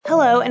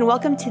Hello, and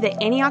welcome to the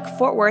Antioch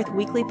Fort Worth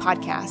Weekly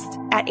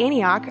Podcast. At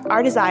Antioch,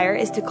 our desire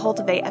is to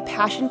cultivate a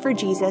passion for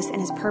Jesus and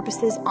his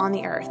purposes on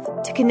the earth.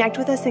 To connect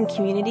with us in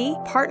community,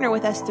 partner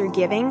with us through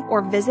giving,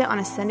 or visit on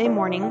a Sunday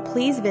morning,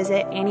 please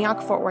visit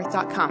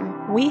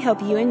AntiochFortWorth.com. We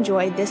hope you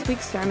enjoy this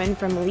week's sermon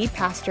from lead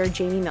pastor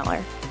Jamie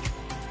Miller.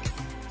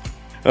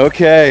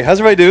 Okay, how's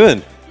everybody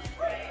doing?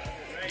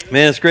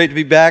 Man, it's great to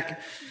be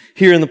back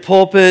here in the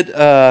pulpit.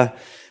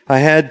 I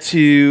had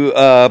to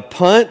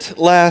punt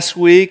last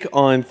week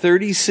on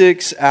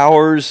 36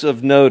 hours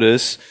of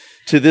notice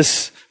to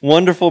this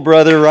wonderful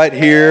brother right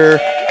here,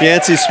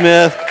 Yancey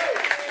Smith.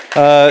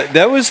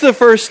 That was the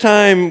first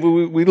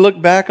time we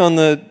look back on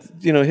the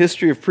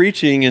history of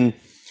preaching and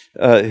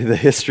the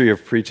history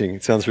of preaching.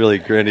 It sounds really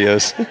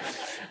grandiose.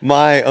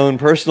 My own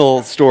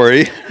personal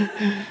story.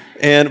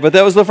 But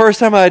that was the first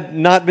time I'd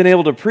not been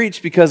able to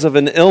preach because of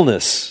an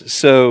illness.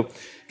 So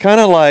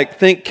kind of like,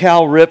 think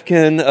Cal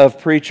Ripken of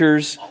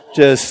preachers,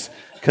 just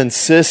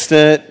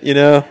consistent,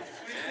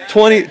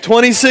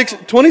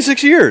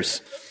 26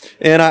 years.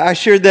 And I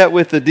shared that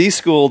with the D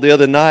School the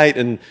other night,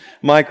 and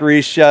Mike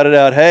Reese shouted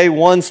out, "Hey,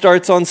 one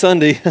starts on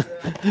Sunday."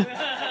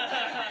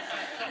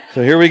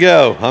 So here we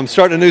go. I'm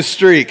starting a new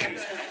streak.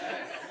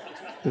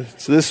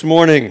 It's this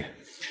morning.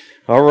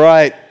 All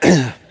right.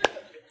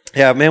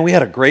 Yeah, man, we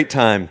had a great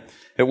time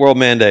at World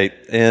Mandate.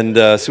 And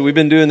so we've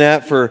been doing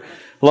that for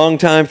a long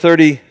time,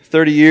 30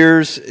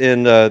 years,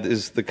 and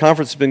the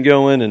conference has been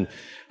going, and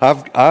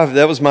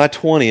that was my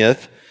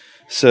 20th,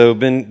 so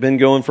been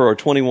going for our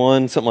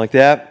 21, something like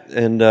that,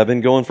 and been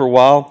going for a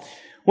while. I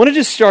want to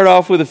just start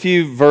off with a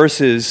few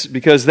verses,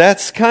 because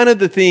that's kind of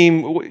the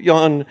theme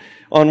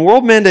on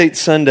World Mandate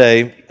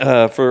Sunday.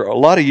 For a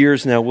lot of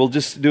years now, we'll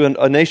just do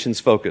a nations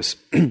focus,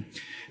 and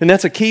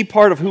that's a key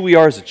part of who we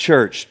are as a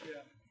church.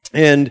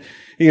 And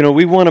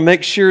we want to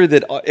make sure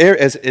that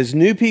as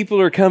new people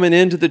are coming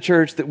into the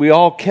church, that we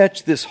all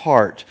catch this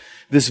heart,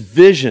 this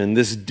vision,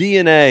 this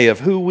DNA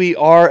of who we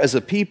are as a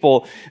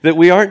people, that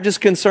we aren't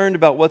just concerned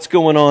about what's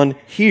going on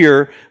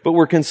here, but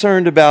we're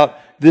concerned about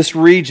this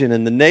region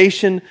and the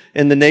nation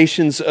and the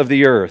nations of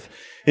the earth.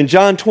 In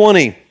John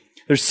 20,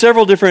 there's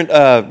several different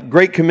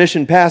Great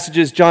Commission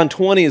passages. John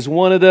 20 is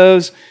one of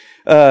those.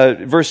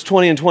 Verse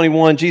 20 and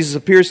 21, Jesus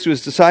appears to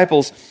his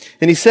disciples,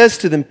 and he says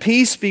to them,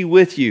 "Peace be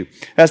with you.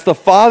 As the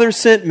Father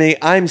sent me,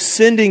 I'm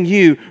sending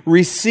you.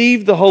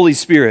 Receive the Holy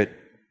Spirit."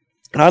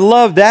 And I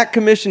love that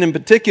commission in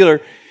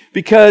particular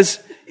because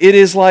it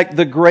is like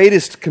the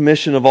greatest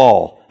commission of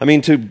all. I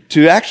mean,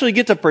 to actually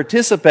get to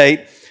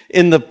participate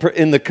in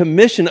the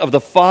commission of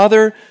the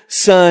Father,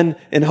 Son,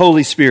 and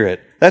Holy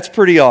Spirit. That's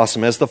pretty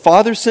awesome. As the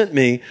Father sent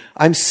me,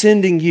 I'm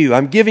sending you.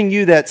 I'm giving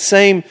you that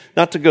same,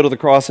 not to go to the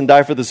cross and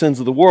die for the sins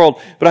of the world,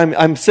 but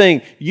I'm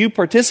saying you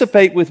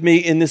participate with me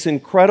in this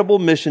incredible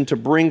mission to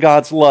bring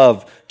God's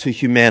love to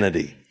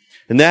humanity.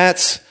 And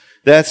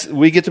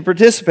we get to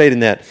participate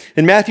in that.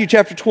 In Matthew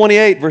chapter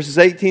 28, verses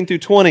 18 through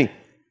 20,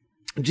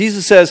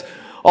 Jesus says,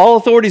 "All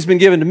authority has been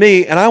given to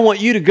me, and I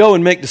want you to go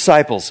and make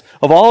disciples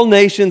of all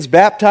nations,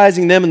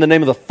 baptizing them in the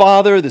name of the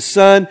Father, the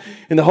Son,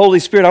 and the Holy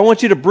Spirit." I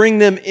want you to bring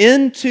them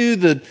into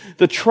the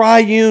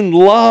triune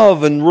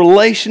love and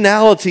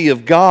relationality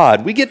of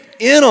God. We get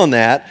in on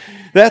that.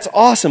 That's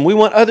awesome. We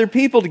want other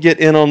people to get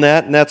in on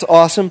that, and that's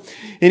awesome.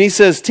 And he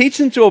says, "Teach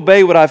them to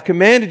obey what I've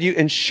commanded you,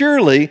 and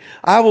surely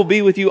I will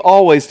be with you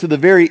always to the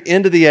very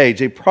end of the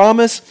age." A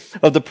promise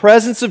of the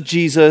presence of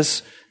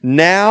Jesus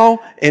now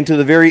and to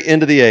the very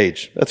end of the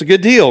age. That's a good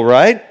deal,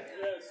 right? Yes.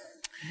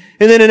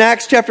 And then in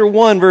Acts chapter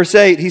 1, verse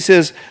 8, he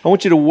says, "I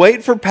want you to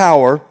wait for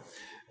power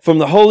from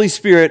the Holy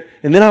Spirit,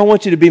 and then I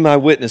want you to be my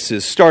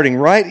witnesses, starting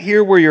right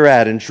here where you're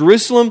at, in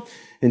Jerusalem,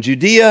 in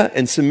Judea,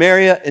 and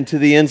Samaria, and to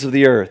the ends of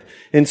the earth."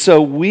 And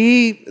so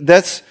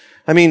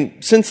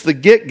since the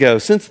get-go,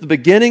 since the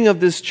beginning of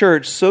this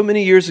church so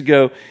many years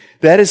ago,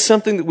 that is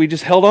something that we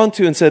just held on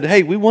to and said,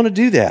 hey, we want to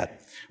do that.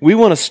 We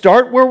want to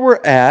start where we're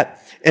at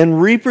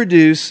and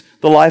reproduce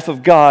the life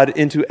of God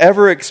into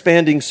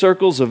ever-expanding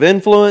circles of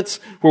influence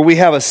where we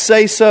have a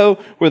say-so,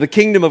 where the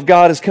kingdom of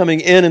God is coming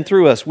in and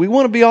through us. We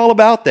want to be all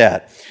about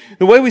that.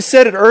 The way we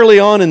said it early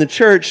on in the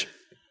church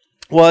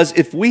was,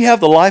 if we have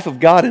the life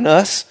of God in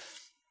us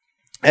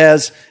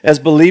as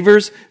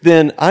believers,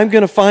 then I'm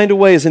going to find a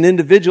way as an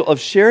individual of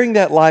sharing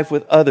that life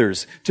with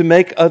others to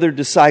make other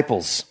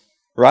disciples.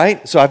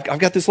 Right? So I've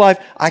got this life.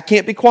 I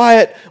can't be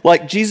quiet.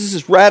 Like Jesus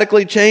has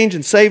radically changed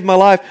and saved my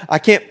life. I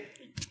can't.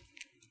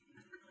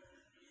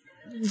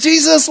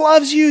 Jesus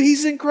loves you.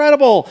 He's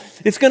incredible.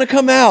 It's going to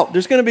come out.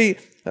 There's going to be,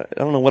 I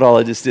don't know what all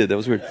I just did. That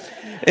was weird.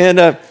 And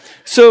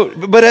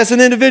but as an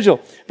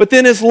individual, but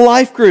then as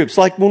life groups,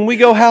 like when we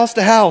go house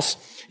to house,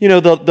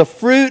 the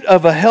fruit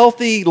of a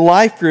healthy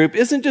life group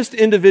isn't just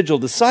individual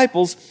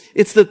disciples.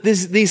 It's that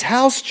these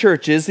house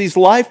churches, these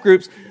life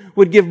groups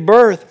would give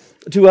birth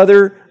to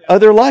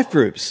other life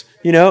groups,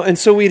 and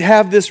so we'd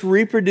have this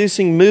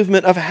reproducing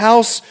movement of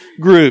house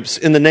groups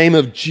in the name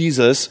of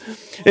Jesus.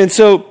 And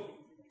so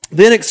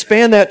then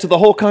expand that to the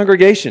whole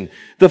congregation.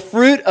 The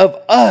fruit of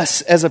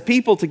us as a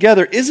people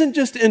together isn't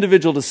just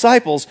individual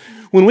disciples.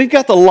 When we've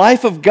got the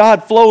life of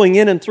God flowing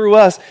in and through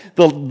us,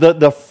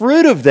 the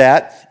fruit of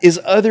that is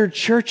other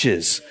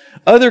churches,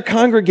 other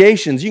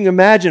congregations. You can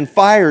imagine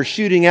fire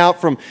shooting out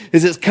from,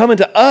 as it's coming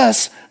to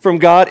us from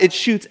God, it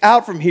shoots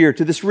out from here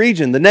to this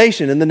region, the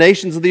nation, and the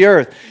nations of the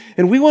earth.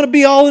 And we want to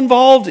be all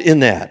involved in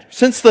that.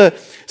 Since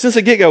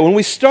the get-go, when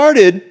we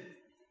started,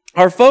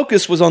 our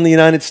focus was on the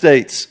United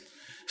States.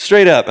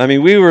 Straight up. I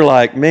mean, we were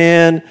like,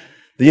 man,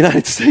 the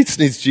United States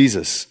needs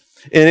Jesus.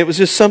 And it was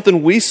just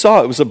something we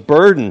saw. It was a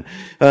burden.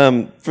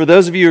 For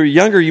those of you who are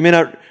younger, you may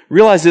not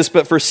realize this,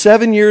 but for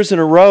 7 years in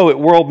a row at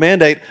World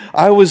Mandate,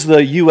 I was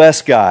the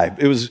U.S. guy.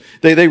 It was,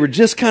 they were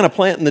just kind of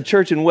planting the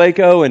church in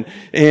Waco, and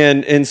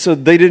so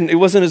it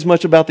wasn't as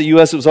much about the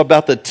U.S., it was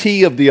about the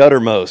T of the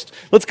uttermost.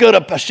 Let's go to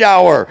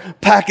Peshawar,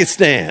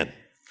 Pakistan.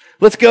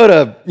 Let's go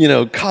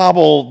to,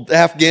 Kabul,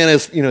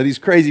 Afghanistan, these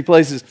crazy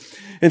places.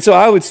 And so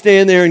I would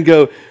stand there and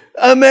go,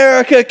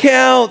 America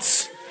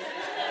counts.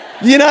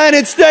 The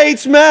United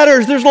States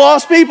matters. There's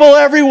lost people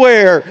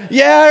everywhere.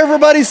 Yeah,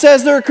 everybody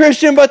says they're a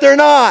Christian, but they're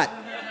not.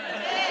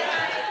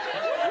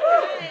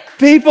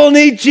 People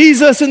need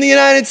Jesus in the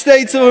United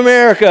States of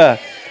America.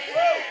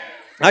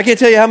 I can't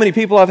tell you how many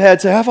people I've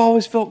had say, I've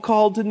always felt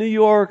called to New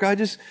York. I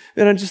just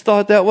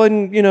thought that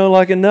wasn't,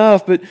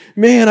 enough. But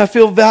man, I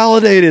feel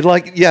validated.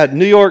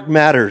 New York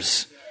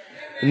matters.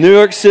 New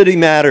York City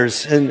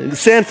matters, and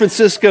San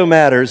Francisco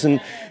matters, and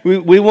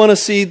we want to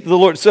see the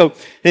Lord. So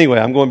anyway,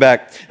 I'm going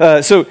back.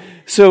 So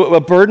a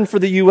burden for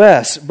the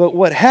U.S. But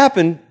what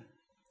happened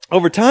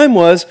over time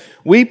was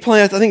we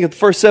planted, I think in the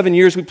first 7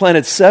 years, we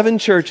planted 7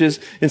 churches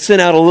and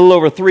sent out a little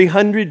over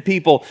 300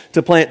 people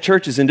to plant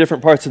churches in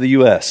different parts of the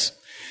U.S.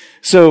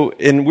 So,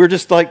 and we're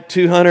just like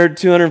 200,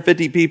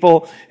 250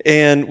 people,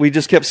 and we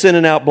just kept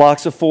sending out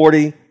blocks of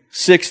 40,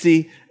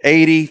 60,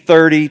 80,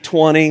 30,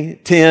 20,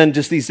 10,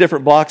 just these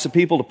different blocks of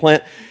people to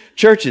plant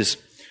churches.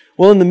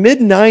 Well, in the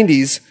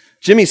mid-90s,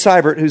 Jimmy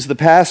Seibert, who's the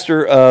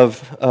pastor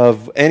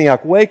of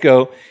Antioch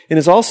Waco and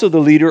is also the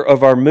leader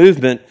of our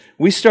movement,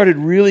 we started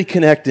really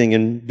connecting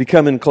and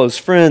becoming close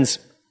friends.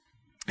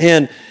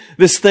 And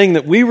this thing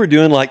that we were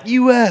doing, like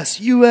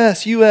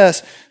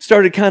U.S.,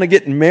 started kind of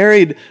getting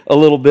married a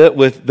little bit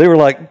with, they were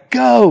like,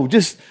 go,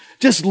 just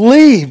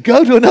leave,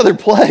 go to another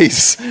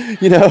place,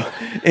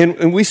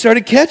 and we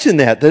started catching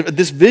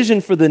this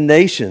vision for the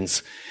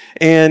nations.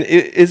 And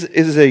it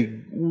is a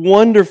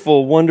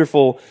wonderful,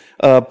 wonderful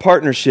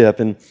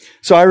partnership. And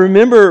so I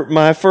remember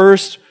my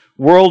first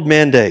World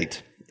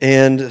Mandate,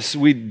 and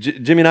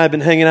Jimmy and I have been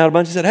hanging out a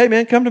bunch. He said, hey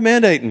man, come to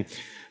Mandate. And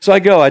so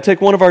I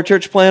take one of our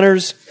church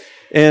planners,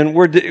 and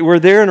we're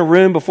there in a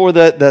room before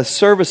the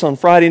service on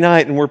Friday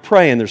night, and we're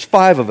praying. There's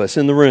 5 of us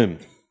in the room.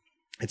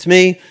 It's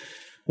me,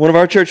 one of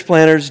our church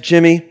planners,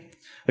 Jimmy,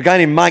 a guy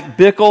named Mike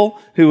Bickle,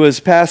 who was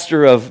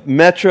pastor of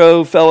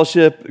Metro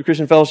Fellowship,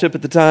 Christian Fellowship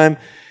at the time,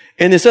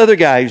 and this other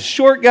guy, he's a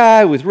short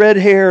guy with red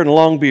hair and a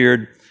long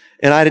beard,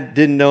 and I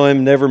didn't know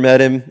him, never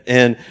met him,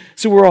 and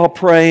so we're all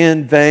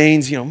praying,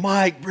 veins,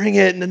 Mike, bring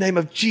it in the name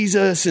of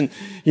Jesus, and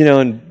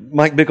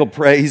Mike Bickle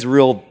prays, he's a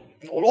real,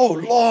 oh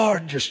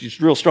Lord, just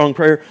real strong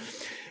prayer.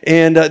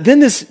 And then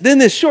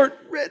this short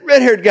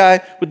red-haired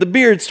guy with the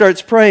beard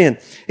starts praying,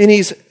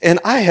 and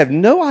I have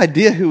no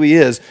idea who he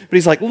is, but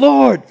he's like,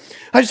 Lord,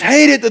 I just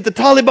hate it that the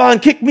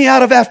Taliban kicked me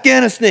out of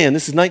Afghanistan.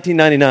 This is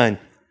 1999.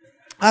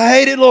 I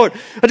hate it, Lord.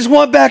 I just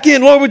want back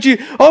in. Lord, would you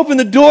open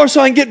the door so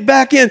I can get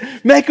back in?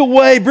 Make a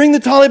way. Bring the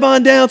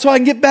Taliban down so I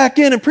can get back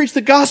in and preach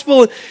the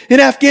gospel in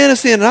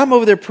Afghanistan. And I'm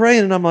over there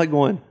praying, and I'm like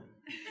going,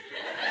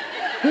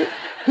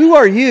 who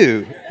are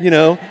you?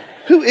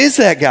 Who is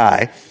that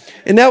guy?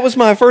 And that was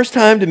my first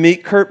time to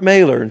meet Kurt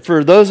Mailer. And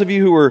for those of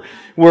you who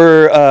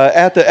were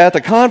at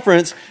the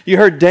conference, you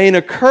heard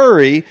Dana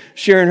Curry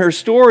sharing her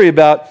story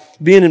about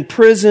being in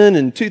prison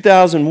in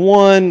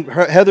 2001.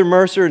 Heather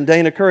Mercer and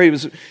Dana Curry. It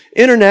was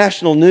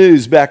international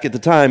news back at the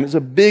time. It was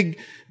a big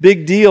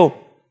deal.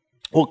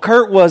 Well,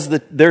 Kurt was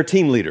their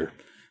team leader.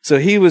 So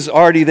he was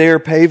already there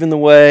paving the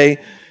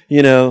way,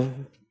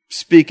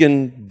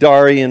 speaking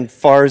Dari and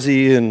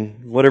Farsi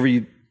and whatever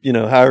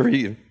however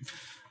you...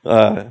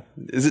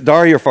 is it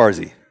Dari or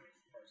Farsi?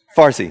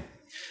 Farsi.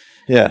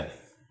 Yeah.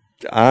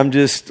 I'm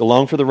just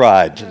along for the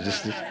ride.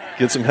 Just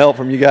get some help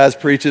from you guys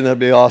preaching. That'd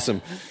be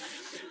awesome.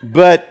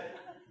 But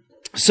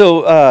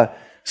so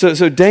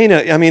Dana,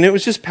 it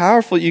was just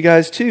powerful, you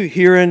guys too,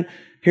 hearing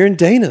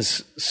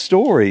Dana's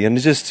story.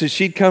 And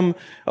she'd come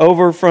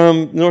over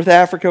from North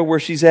Africa where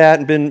she's at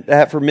and been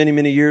at for many,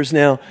 many years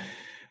now.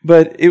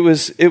 But it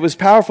was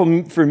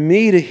powerful for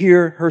me to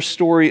hear her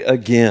story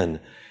again.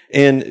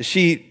 And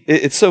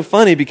it's so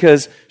funny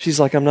because she's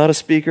like, I'm not a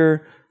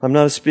speaker.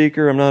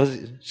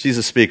 She's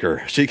a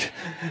speaker.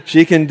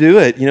 She can do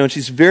it, and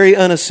she's very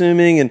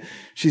unassuming. And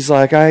she's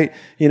like, I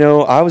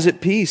was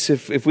at peace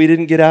if we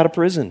didn't get out of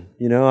prison.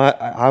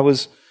 I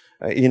was,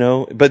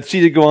 but she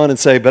did go on and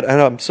say, but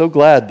I'm so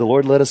glad the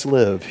Lord let us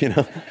live,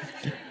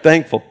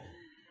 thankful.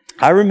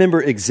 I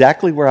remember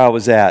exactly where I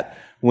was at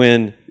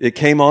when it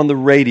came on the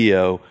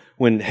radio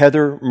when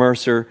Heather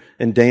Mercer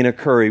and Dana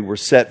Curry were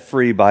set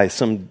free by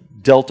some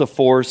Delta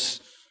Force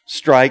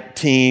strike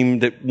team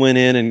that went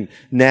in and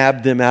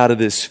nabbed them out of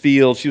this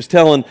field. She was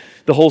telling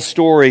the whole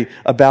story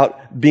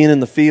about being in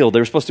the field. They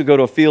were supposed to go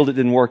to a field that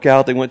didn't work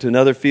out. They went to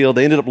another field.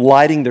 They ended up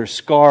lighting their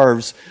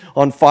scarves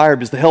on fire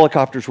because the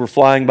helicopters were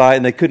flying by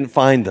and they couldn't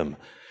find them.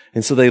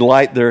 And so they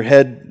light their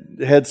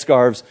head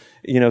scarves,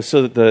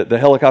 so that the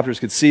helicopters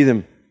could see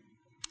them.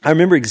 I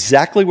remember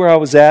exactly where I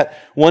was at,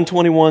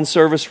 121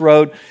 Service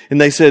Road, and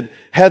they said,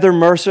 Heather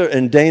Mercer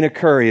and Dana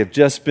Curry have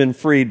just been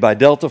freed by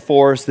Delta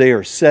Force. They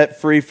are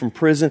set free from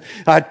prison.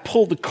 I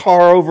pulled the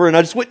car over and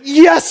I just went,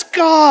 yes,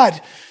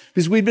 God!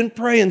 Because we'd been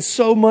praying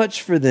so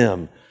much for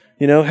them.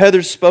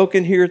 Heather's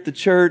spoken here at the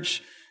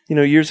church,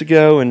 years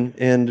ago,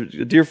 and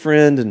a dear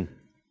friend, and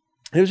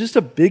it was just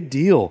a big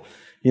deal.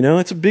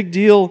 It's a big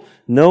deal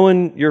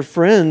knowing your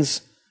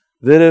friends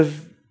that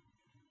have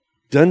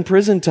done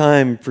prison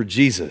time for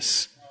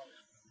Jesus.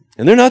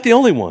 And they're not the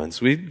only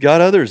ones. We've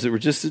got others that were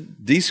just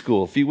at D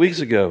school a few weeks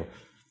ago,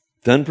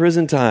 done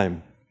prison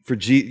time for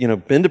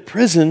been to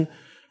prison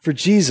for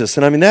Jesus.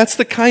 And I mean, that's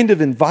the kind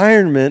of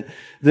environment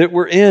that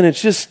we're in.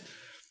 It's just,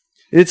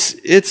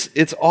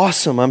 it's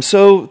awesome. I'm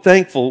so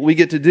thankful we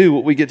get to do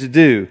what we get to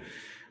do.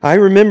 I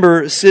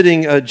remember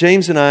sitting,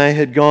 James and I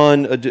had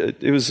gone,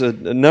 it was a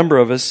number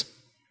of us,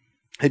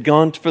 had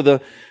gone for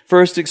the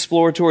first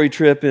exploratory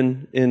trip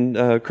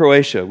in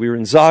Croatia. We were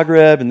in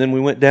Zagreb, and then we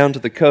went down to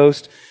the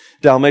coast,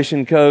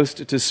 Dalmatian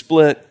coast, to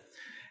Split.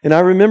 And I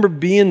remember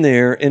being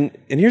there, and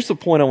here's the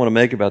point I want to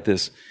make about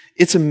this.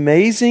 It's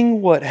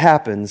amazing what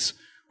happens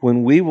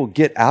when we will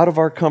get out of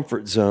our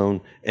comfort zone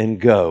and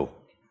go.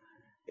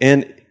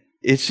 And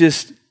it's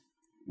just,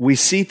 we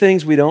see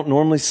things we don't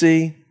normally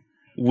see.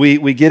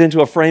 We get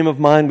into a frame of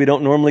mind we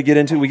don't normally get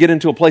into. We get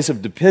into a place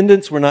of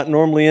dependence we're not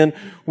normally in.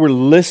 We're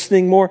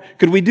listening more.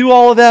 Could we do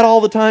all of that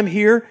all the time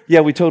here?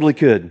 Yeah, we totally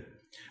could.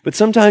 But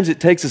sometimes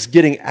it takes us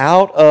getting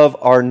out of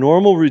our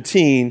normal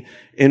routine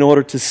in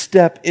order to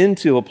step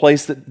into a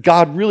place that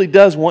God really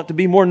does want to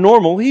be more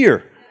normal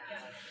here.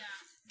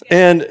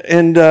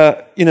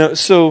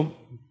 So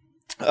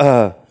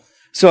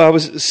I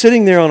was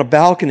sitting there on a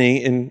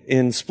balcony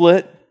in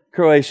Split,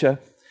 Croatia,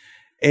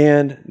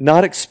 and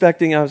not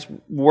expecting, I was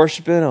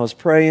worshiping, I was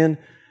praying,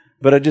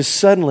 but I just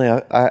suddenly,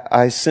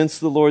 I sensed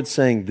the Lord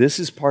saying, this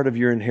is part of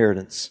your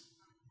inheritance.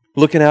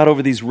 Looking out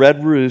over these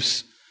red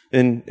roofs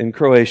in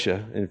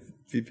Croatia, and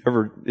if you've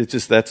ever, it's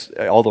just, that's,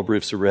 all the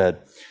roofs are red.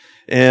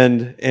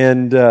 And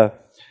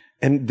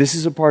this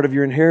is a part of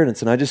your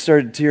inheritance. And I just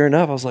started tearing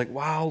up. I was like,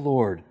 wow,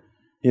 Lord.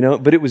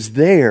 But it was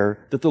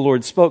there that the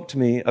Lord spoke to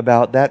me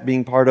about that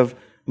being part of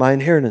my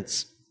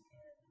inheritance.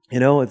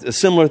 A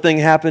similar thing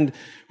happened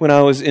when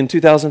I was in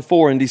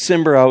 2004. In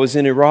December, I was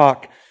in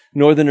Iraq,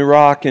 northern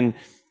Iraq, and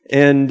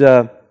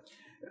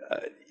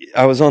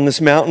I was on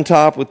this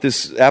mountaintop with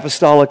this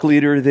apostolic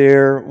leader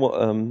there,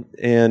 and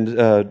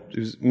he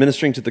was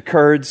ministering to the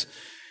Kurds.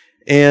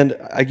 And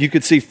you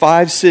could see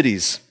 5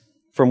 cities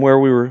from where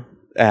we were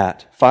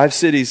at. 5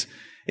 cities.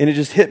 And it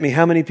just hit me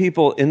how many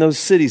people in those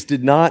cities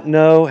did not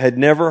know, had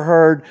never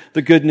heard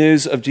the good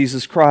news of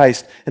Jesus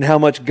Christ, and how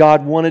much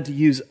God wanted to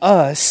use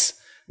us,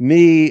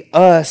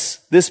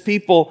 this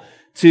people,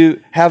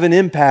 to have an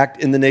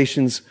impact in the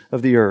nations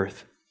of the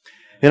earth.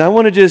 And I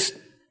want to just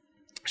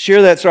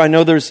share that story. I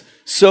know there's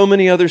so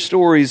many other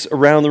stories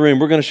around the room.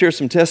 We're going to share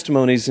some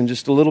testimonies in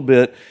just a little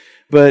bit,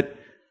 but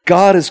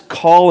God is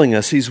calling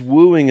us. He's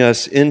wooing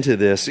us into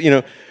this.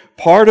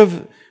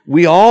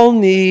 We all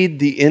need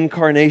the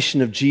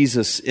incarnation of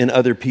Jesus in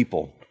other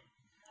people.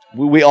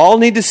 We all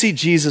need to see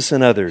Jesus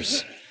in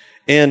others.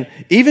 And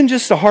even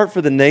just a heart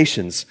for the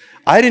nations.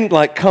 I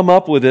didn't come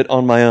up with it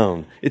on my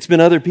own. It's been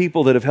other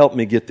people that have helped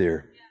me get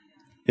there.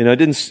 It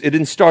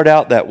didn't start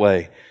out that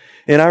way.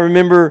 And I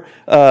remember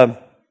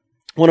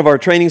one of our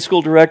training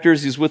school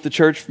directors, he was with the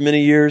church for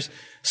many years,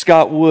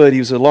 Scott Wood. He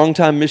was a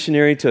longtime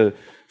missionary to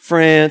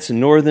France and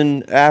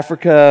northern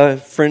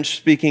Africa,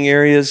 French-speaking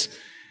areas.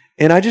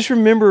 And I just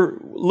remember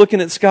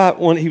looking at Scott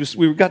when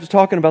we got to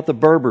talking about the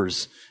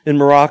Berbers in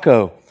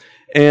Morocco,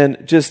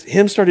 and just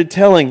him started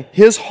telling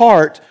his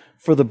heart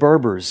for the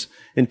Berbers,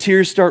 and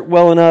tears start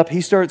welling up.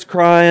 He starts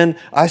crying.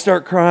 I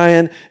start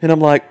crying, and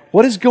I'm like,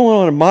 what is going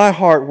on in my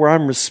heart where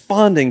I'm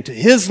responding to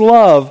his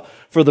love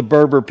for the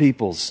Berber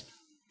peoples?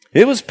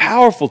 It was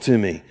powerful to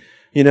me,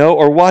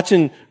 or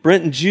watching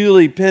Brent and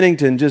Julie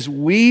Pennington just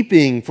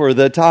weeping for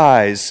the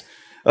Thais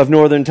of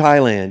northern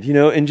Thailand,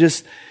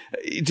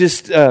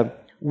 and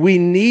we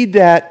need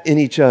that in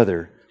each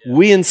other.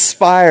 We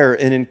inspire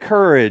and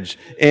encourage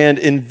and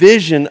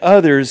envision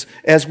others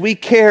as we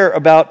care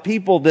about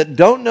people that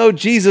don't know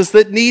Jesus,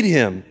 that need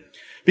Him,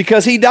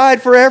 because He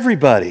died for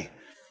everybody.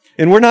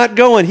 And we're not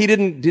going, He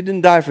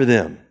didn't die for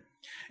them.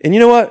 And you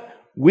know what?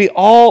 We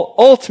all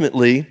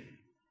ultimately,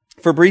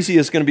 Fabricia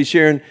is going to be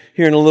sharing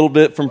here in a little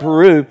bit from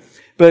Peru,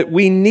 but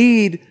we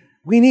need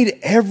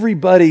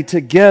everybody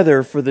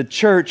together for the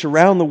church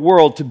around the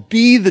world to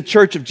be the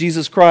church of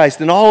Jesus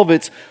Christ in all of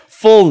its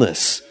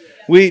fullness.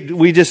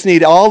 We just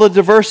need all the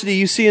diversity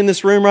you see in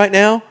this room right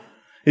now.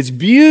 It's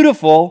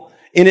beautiful,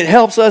 And it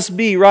helps us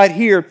be right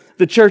here,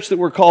 the church that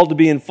we're called to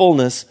be in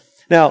fullness.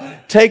 Now,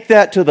 take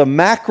that to the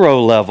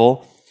macro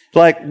level.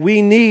 Like,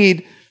 we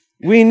need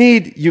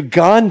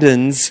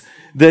Ugandans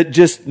that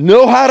just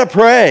know how to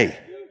pray.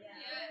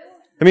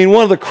 I mean,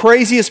 one of the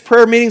craziest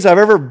prayer meetings I've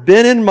ever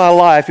been in my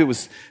life, it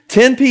was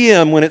 10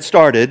 p.m. when it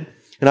started,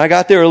 and I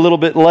got there a little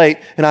bit late,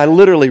 and I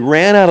literally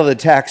ran out of the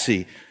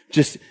taxi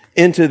just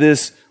into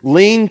this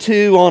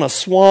lean-to on a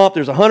swamp.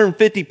 There's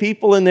 150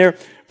 people in there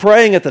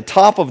praying at the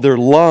top of their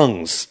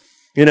lungs,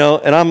 and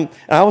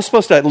I was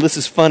supposed to, this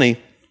is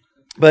funny,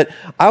 but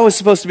I was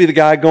supposed to be the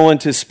guy going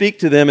to speak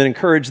to them and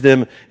encourage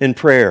them in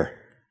prayer.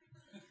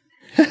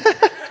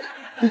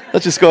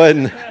 Let's just go ahead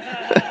and,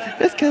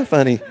 that's kind of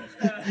funny.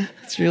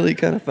 It's really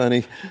kind of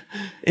funny.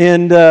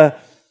 And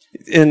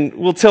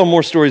we'll tell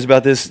more stories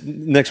about this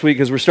next week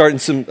because we're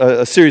starting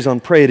a series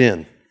on Pray It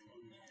In.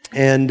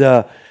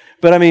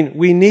 But I mean,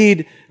 we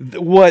need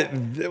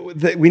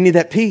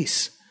that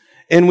peace.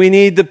 And we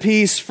need the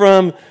peace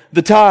from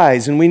the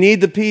Thais, and we need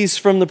the peace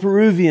from the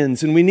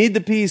Peruvians, and we need the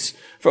peace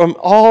from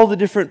all the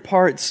different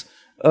parts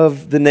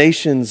of the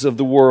nations of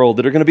the world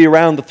that are going to be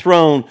around the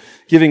throne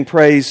giving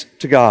praise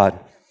to God.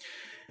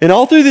 And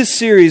all through this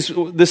series,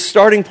 this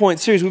starting point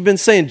series, we've been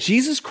saying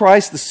Jesus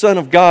Christ, the Son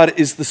of God,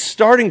 is the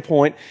starting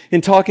point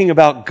in talking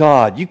about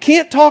God. You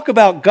can't talk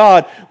about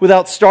God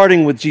without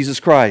starting with Jesus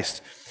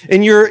Christ.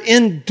 And you're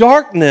in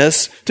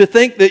darkness to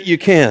think that you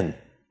can.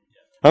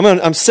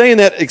 I'm saying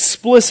that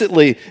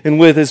explicitly and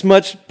with as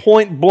much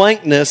point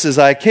blankness as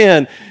I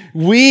can.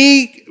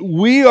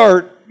 We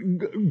are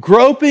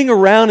groping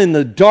around in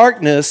the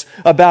darkness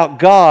about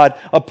God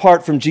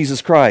apart from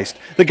Jesus Christ.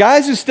 The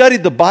guys who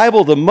studied the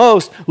Bible the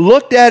most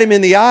looked at him in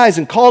the eyes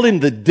and called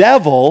him the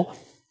devil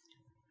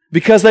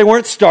because they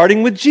weren't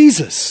starting with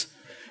Jesus.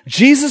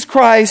 Jesus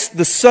Christ,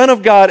 the Son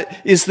of God,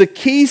 is the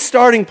key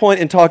starting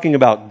point in talking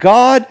about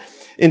God,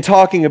 in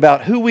talking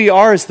about who we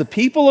are as the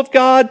people of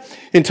God,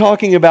 in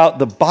talking about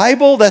the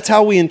Bible. That's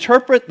how we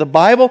interpret the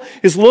Bible,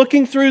 is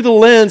looking through the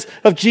lens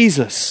of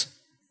Jesus.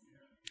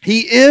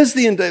 He is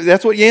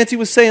that's what Yancey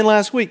was saying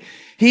last week.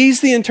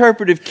 He's the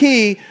interpretive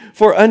key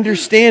for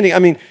understanding. I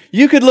mean,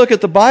 you could look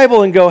at the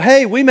Bible and go,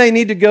 hey, we may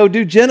need to go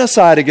do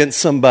genocide against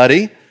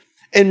somebody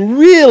and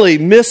really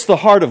miss the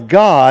heart of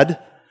God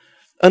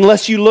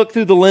unless you look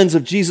through the lens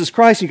of Jesus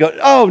Christ and you go,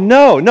 oh,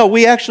 no,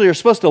 we actually are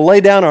supposed to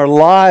lay down our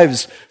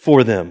lives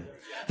for them.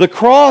 The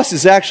cross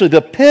is actually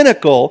the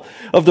pinnacle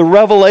of the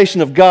revelation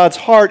of God's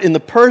heart in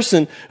the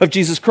person of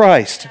Jesus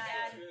Christ.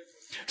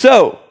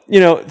 So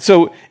in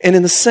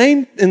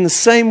the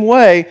same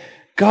way,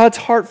 God's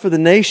heart for the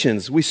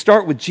nations, we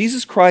start with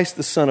Jesus Christ,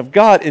 the Son of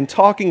God, in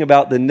talking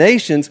about the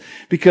nations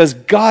because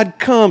God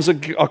comes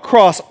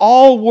across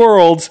all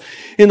worlds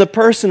in the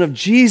person of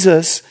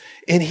Jesus,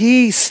 and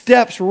He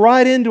steps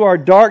right into our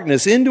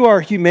darkness, into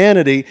our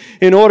humanity,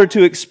 in order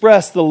to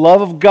express the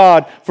love of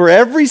God for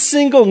every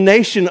single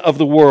nation of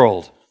the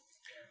world.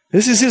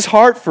 This is His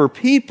heart for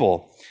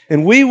people,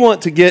 and we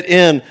want to get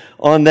in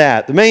on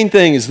that. The main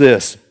thing is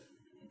this.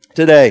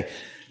 Today,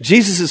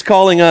 Jesus is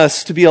calling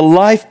us to be a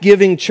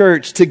life-giving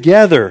church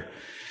together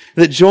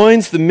that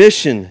joins the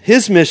mission,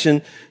 His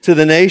mission, to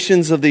the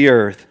nations of the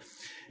earth.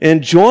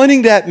 And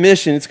joining that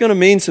mission, it's going to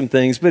mean some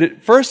things,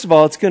 but first of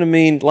all, it's going to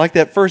mean, like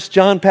that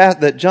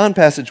John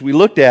passage we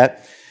looked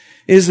at,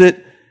 is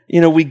that,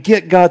 we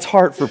get God's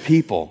heart for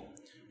people.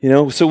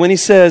 So when He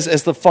says,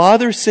 as the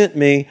Father sent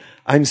me,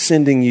 I'm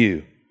sending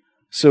you.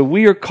 So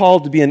we are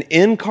called to be an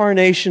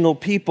incarnational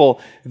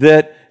people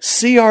that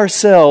see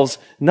ourselves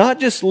not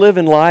just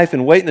living life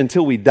and waiting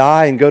until we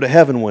die and go to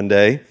heaven one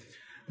day,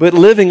 but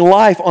living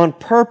life on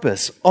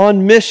purpose,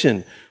 on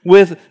mission,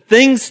 with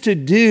things to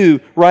do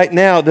right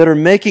now that are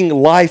making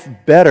life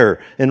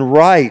better and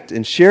right,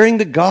 and sharing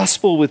the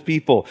gospel with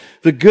people.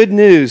 The good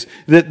news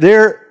that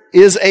there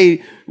is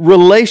a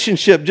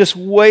relationship just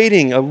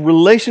waiting, a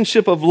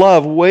relationship of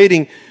love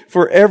waiting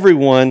for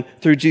everyone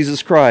through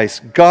Jesus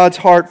Christ. God's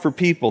heart for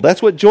people.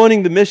 That's what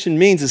joining the mission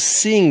means, is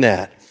seeing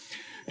that.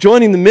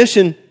 Joining the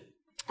mission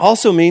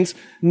also means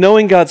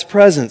knowing God's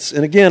presence.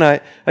 And again,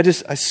 I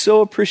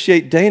so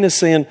appreciate Dana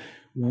saying,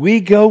 we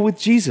go with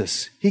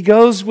Jesus. He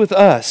goes with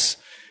us.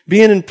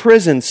 Being in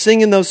prison,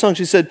 singing those songs.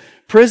 She said,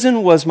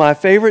 prison was my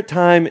favorite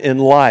time in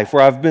life,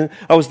 where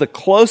I was the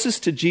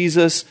closest to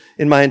Jesus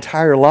in my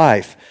entire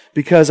life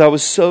because I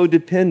was so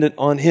dependent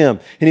on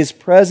Him. And His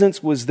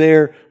presence was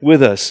there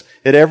with us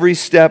at every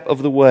step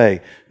of the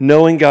way,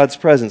 knowing God's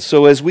presence.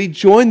 So as we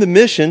join the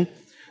mission,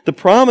 the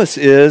promise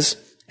is,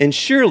 and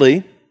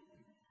surely,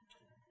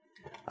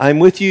 I'm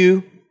with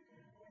you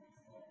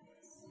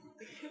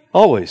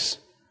always,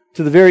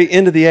 to the very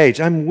end of the age.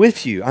 I'm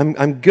with you.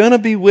 I'm going to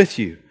be with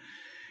you.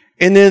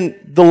 And then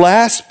the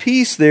last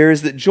piece there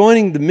is that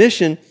joining the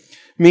mission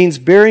means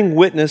bearing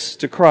witness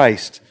to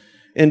Christ.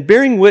 And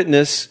bearing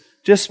witness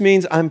just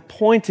means I'm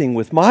pointing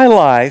with my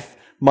life,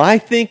 my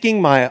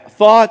thinking, my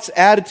thoughts,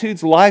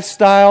 attitudes,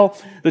 lifestyle,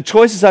 the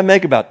choices I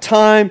make about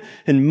time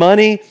and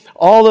money,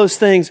 all those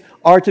things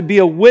are to be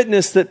a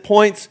witness that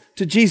points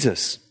to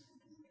Jesus.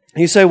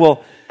 And you say,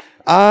 well,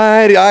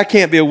 I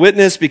can't be a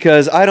witness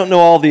because I don't know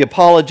all the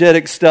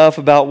apologetic stuff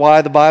about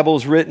why the Bible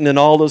is written and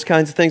all those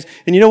kinds of things.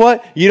 And you know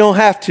what? You don't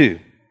have to.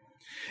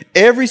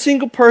 Every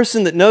single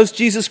person that knows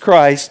Jesus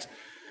Christ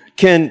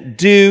can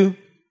do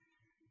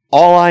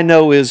all I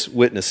know is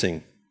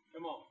witnessing.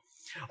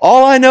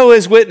 All I know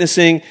is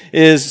witnessing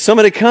is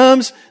somebody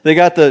comes,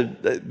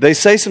 they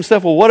say some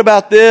stuff, well, what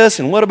about this?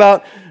 And what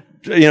about,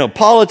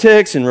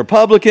 politics and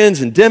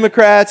Republicans and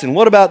Democrats? And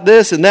what about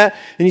this and that?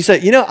 And you say,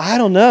 I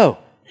don't know.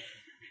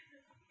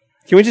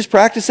 Can we just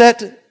practice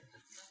that?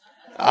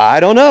 I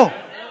don't know.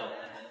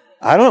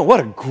 I don't know.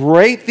 What a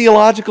great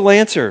theological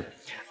answer.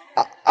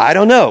 I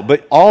don't know.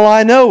 But all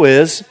I know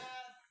is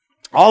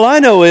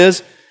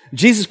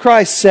Jesus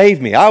Christ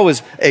saved me. I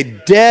was a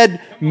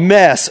dead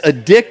mess,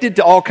 addicted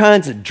to all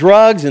kinds of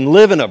drugs and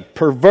living a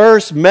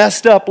perverse,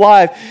 messed up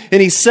life.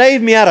 And He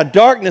saved me out of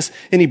darkness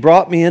and He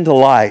brought me into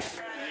life.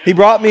 He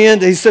brought me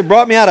out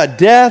of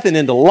death and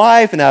into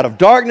life and out of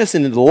darkness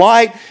and into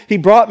light. He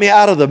brought me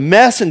out of the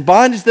mess and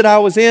bondage that I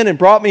was in and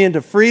brought me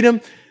into freedom.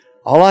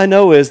 All I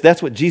know is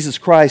that's what Jesus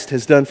Christ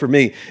has done for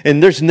me.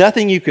 And there's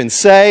nothing you can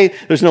say,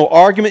 there's no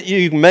argument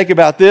you can make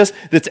about this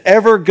that's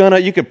ever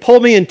you could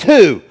pull me in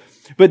two,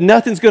 but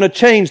nothing's going to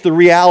change the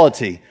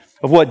reality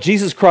of what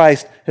Jesus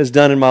Christ has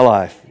done in my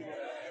life.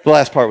 The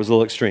last part was a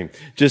little extreme.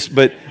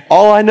 But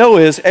all I know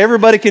is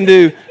everybody can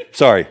do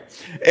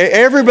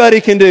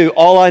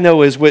all I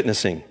know is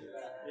witnessing.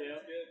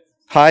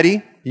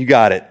 Heidi, you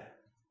got it.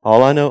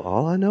 All I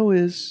know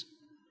is,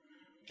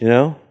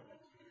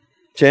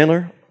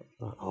 Chandler,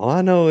 all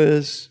I know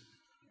is,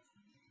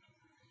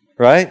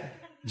 right?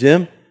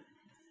 Jim,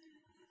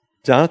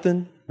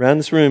 Jonathan, around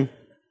this room,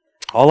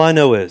 all I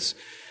know is.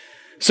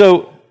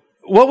 So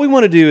what we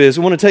want to do is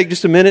we want to take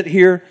just a minute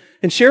here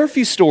and share a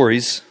few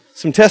stories,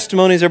 some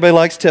testimonies. Everybody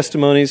likes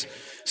testimonies.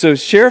 So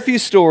share a few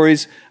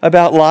stories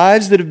about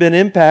lives that have been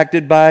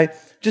impacted by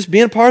just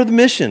being a part of the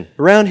mission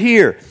around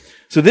here.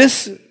 So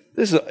this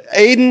is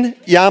Aiden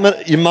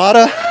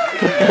Yamada.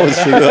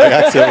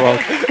 I said it wrong.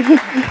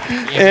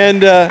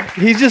 And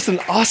he's just an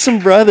awesome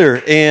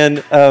brother.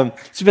 And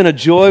it's been a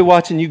joy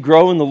watching you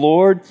grow in the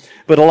Lord.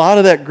 But a lot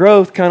of that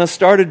growth kind of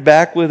started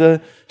back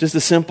with just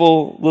a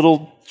simple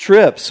little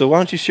trip. So why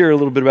don't you share a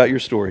little bit about your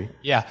story?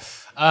 Yeah.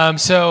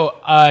 So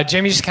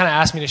Jamie just kind of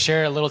asked me to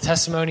share a little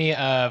testimony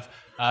of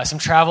some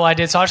travel I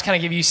did. So I'll just kind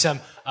of give you some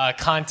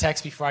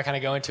context before I kind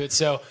of go into it.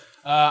 So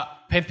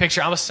paint the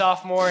picture. I'm a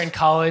sophomore in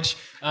college.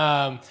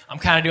 I'm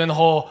kind of doing the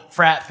whole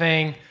frat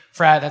thing.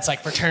 Frat, that's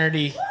like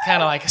fraternity,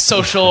 kind of like a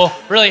social,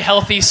 really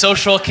healthy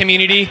social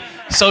community,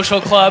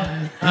 social club.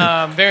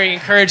 Very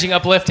encouraging,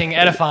 uplifting,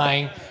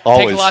 edifying.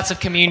 Always. Take lots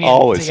of communion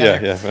Always,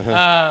 together.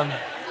 Yeah.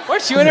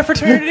 Weren't you in a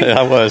fraternity?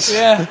 I was.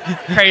 Yeah,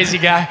 crazy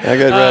guy. I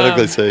got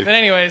radically saved. But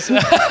anyways,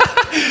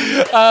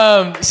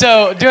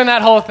 so doing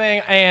that whole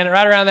thing, and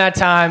right around that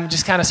time,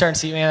 just kind of starting to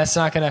see, man, that's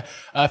not going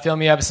to fill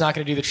me up. It's not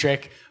going to do the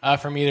trick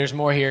for me. There's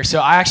more here. So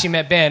I actually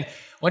met Ben,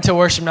 went to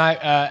worship night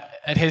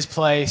at his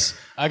place.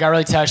 I got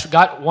really touched.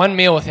 Got one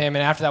meal with him,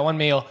 and after that one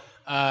meal,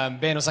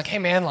 Ben was like, hey,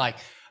 man,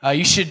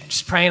 you should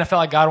just pray, and I felt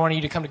like God wanted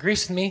you to come to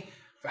Greece with me.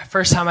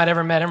 First time I'd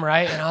ever met him,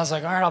 right? And I was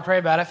like, all right, I'll pray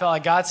about it. I felt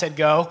like God said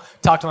go.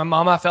 Talked to my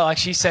mama. I felt like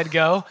she said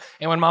go.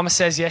 And when mama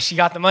says yes, she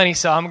got the money,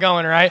 so I'm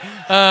going, right?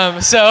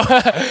 So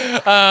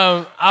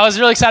I was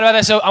really excited about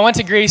that. So I went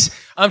to Greece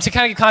to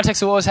kind of give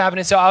context of what was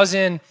happening.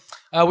 So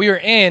we were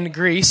in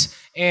Greece.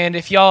 And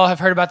if y'all have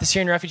heard about the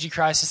Syrian refugee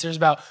crisis, there's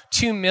about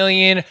 2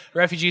 million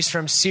refugees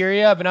from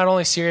Syria, but not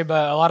only Syria,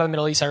 but a lot of the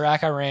Middle East,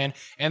 Iraq, Iran,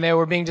 and they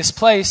were being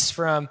displaced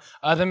from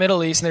the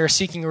Middle East, and they were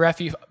seeking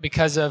refuge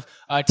because of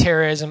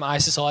terrorism,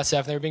 ISIS, all that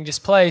stuff. They were being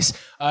displaced,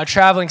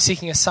 traveling,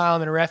 seeking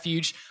asylum and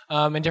refuge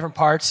in different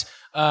parts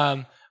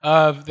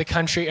of the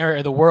country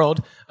or the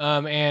world.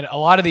 And a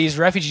lot of these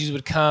refugees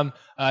would come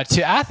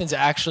to Athens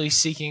actually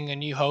seeking a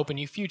new hope, a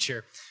new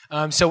future.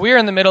 So we're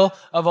in the middle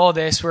of all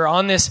this. We're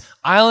on this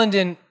island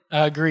in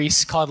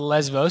Greece called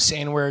Lesbos,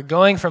 and we're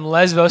going from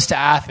Lesbos to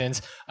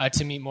Athens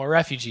to meet more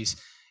refugees.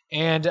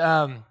 And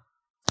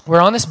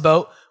we're on this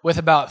boat with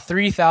about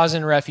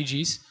 3,000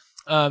 refugees,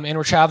 and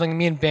we're traveling,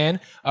 me and Ben,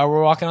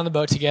 we're walking on the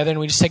boat together,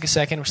 and we just take a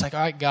second, we're just like, all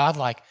right, God,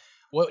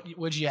 what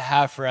would you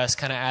have for us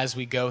kind of as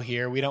we go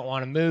here? We don't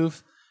want to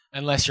move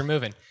unless you're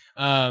moving.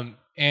 And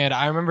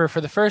I remember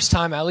for the first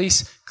time, at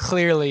least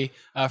clearly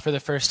for the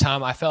first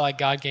time, I felt like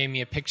God gave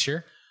me a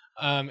picture.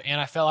 And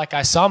I felt like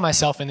I saw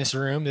myself in this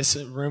room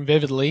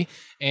vividly,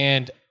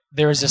 and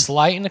there was this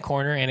light in the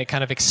corner, and it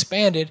kind of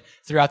expanded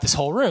throughout this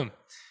whole room.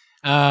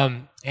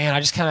 And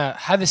I just kind of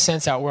had this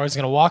sense out where I was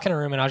going to walk in a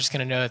room, and I was just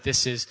going to know that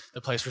this is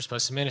the place we're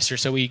supposed to minister.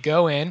 So we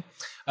go in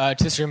to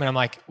this room,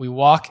 and we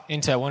walk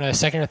into one of the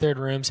second or third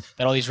rooms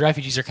that all these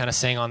refugees are kind of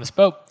staying on this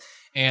boat.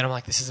 And I'm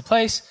like, this is the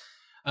place.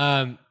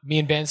 Me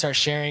and Ben start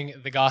sharing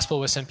the gospel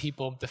with some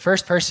people. The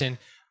first person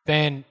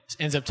Ben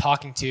ends up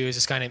talking to is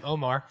this guy named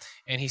Omar,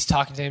 and he's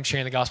talking to him,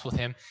 sharing the gospel with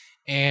him.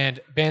 And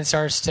Ben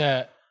starts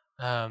to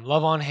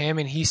love on him,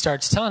 and he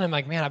starts telling him,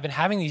 man, I've been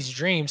having these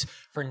dreams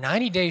for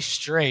 90 days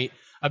straight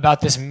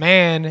about this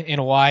man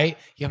in white.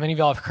 Many of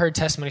y'all have heard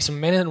testimony. Some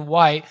man in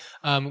white,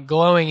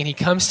 glowing, and he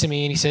comes to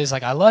me and he says,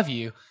 like, I love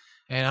you.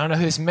 And I don't know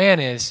who this man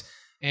is.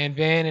 And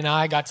Ben and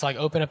I got to like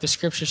open up the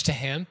scriptures to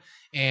him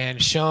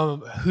and show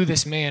him who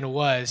this man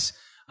was.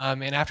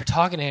 And after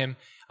talking to him,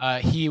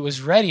 he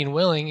was ready and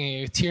willing,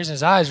 and with tears in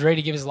his eyes, ready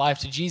to give his life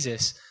to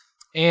Jesus.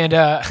 And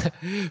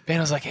Ben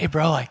was like, hey,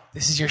 bro, like,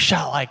 this is your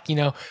shot. Like,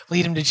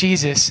 lead him to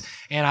Jesus.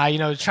 And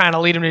I, trying to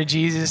lead him to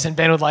Jesus. And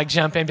Ben would, like,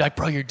 jump in and be like,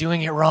 bro, you're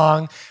doing it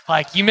wrong.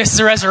 Like, you missed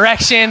the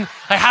resurrection.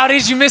 Like, how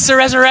did you miss the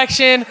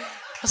resurrection?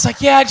 I was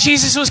like, yeah,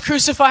 Jesus was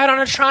crucified on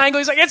a triangle.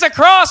 He's like, it's a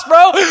cross,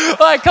 bro.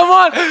 Like, come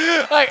on.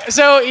 Like,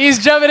 so he's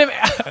jumping him.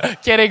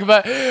 Kidding,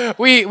 but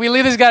we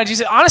lead this guy to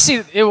Jesus.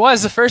 Honestly, it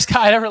was the first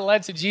guy I ever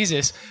led to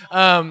Jesus.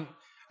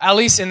 At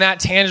least in that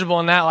tangible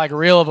and that, like,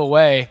 real of a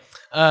way.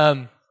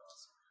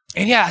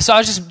 And yeah, so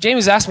Jamie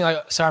was asking me,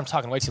 like, sorry, I'm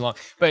talking way too long,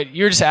 but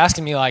you were just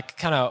asking me, like,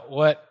 kind of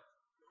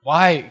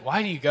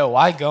why do you go?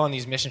 Why go on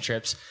these mission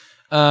trips?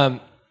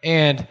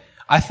 And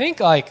I think,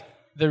 like,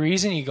 the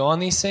reason you go on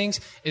these things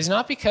is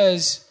not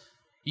because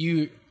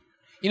when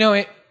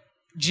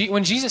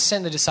Jesus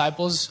sent the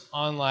disciples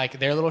on, like,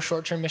 their little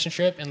short-term mission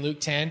trip in Luke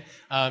 10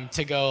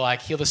 to go,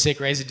 like, heal the sick,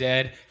 raise the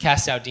dead,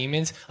 cast out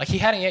demons, like, he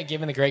hadn't yet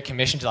given the Great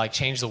Commission to, like,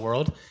 change the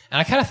world. And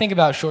I kind of think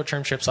about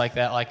short-term trips like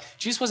that. Like,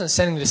 Jesus wasn't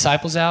sending the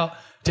disciples out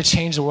to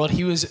change the world.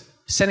 He was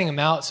sending them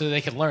out so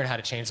they could learn how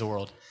to change the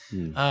world.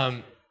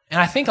 And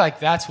I think, like,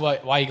 that's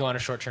why you go on a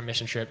short-term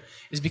mission trip,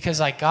 is because,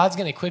 like, God's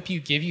going to equip you,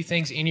 give you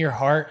things in your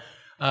heart,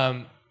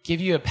 give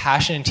you a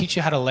passion, and teach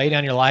you how to lay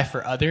down your life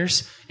for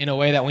others in a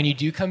way that when you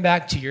do come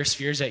back to your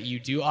spheres that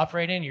you do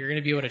operate in, you're going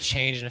to be able to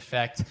change and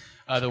affect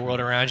the world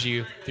around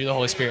you through the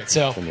Holy Spirit.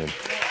 So, Amen.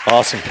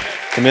 Awesome.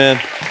 Amen.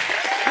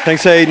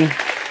 Thanks, Aiden.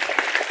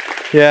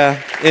 Yeah,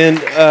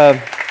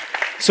 and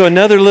so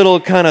another little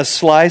kind of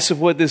slice of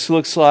what this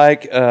looks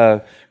like.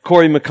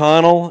 Corey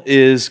McConnell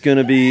is going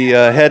to be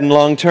heading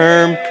long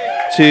term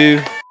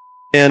to,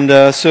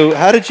 and so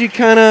how did you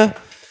kind of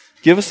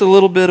give us a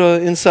little bit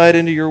of insight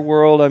into your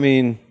world? I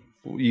mean,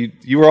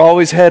 you were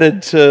always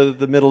headed to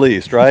the Middle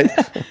East, right?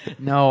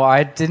 No,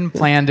 I didn't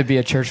plan to be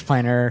a church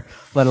planner,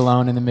 let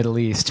alone in the Middle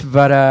East.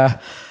 But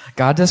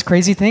God does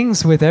crazy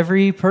things with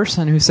every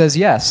person who says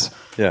yes.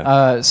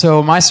 Yeah.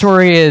 So my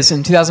story is,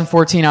 in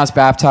 2014, I was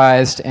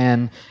baptized,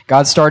 and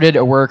God started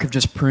a work of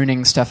just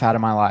pruning stuff out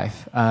of my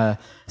life.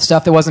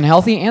 Stuff that wasn't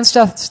healthy and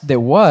stuff that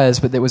was,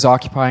 but that was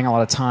occupying a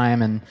lot of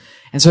time. And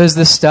so as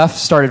this stuff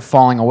started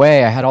falling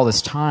away, I had all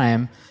this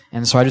time,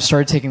 and so I just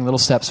started taking little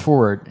steps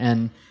forward.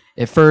 And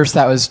at first,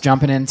 that was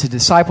jumping into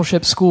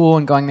discipleship school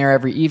and going there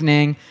every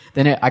evening.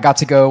 Then I got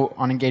to go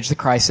on Engage the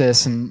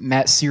Crisis and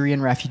met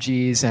Syrian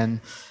refugees,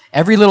 and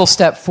every little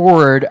step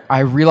forward, I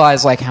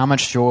realized, like, how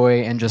much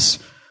joy and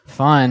just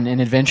fun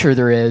and adventure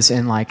there is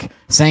in, like,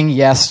 saying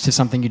yes to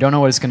something you don't know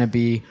what it's going to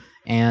be,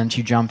 and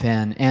you jump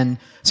in. And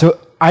so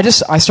I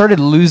started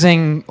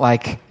losing,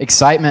 like,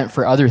 excitement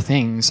for other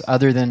things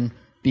other than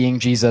being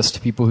Jesus to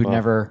people who'd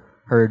never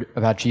heard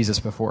about Jesus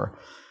before.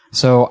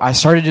 So I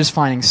started just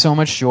finding so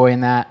much joy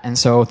in that. And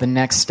so the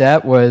next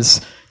step was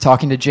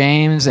talking to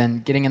James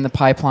and getting in the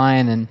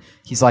pipeline. And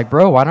he's like,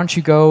 bro, why don't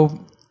you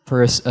go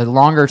for a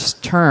longer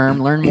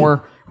term, learn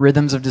more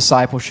rhythms of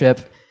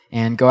discipleship,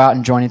 and go out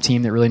and join a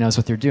team that really knows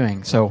what they're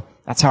doing. So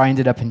that's how I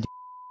ended up in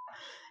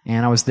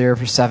and I was there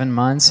for 7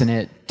 months, and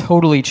it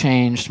totally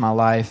changed my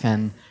life.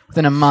 And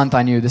within a month,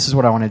 I knew this is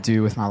what I want to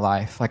do with my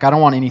life. Like, I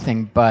don't want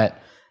anything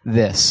but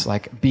this,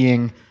 like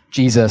being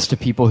Jesus to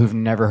people who've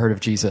never heard of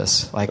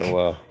Jesus. Like, oh,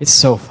 wow. It's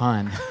so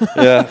fun.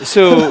 Yeah.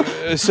 So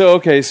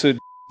okay. So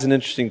it's an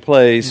interesting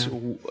place.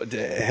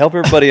 Yeah. Help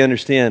everybody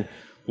understand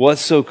what's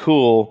so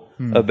cool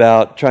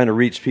about trying to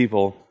reach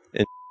people.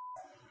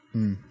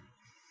 I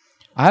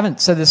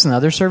haven't said this in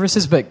other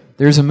services, but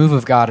there's a move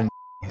of God,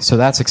 so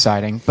that's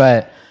exciting.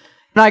 But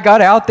when I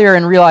got out there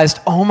and realized,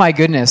 oh my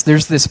goodness,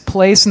 there's this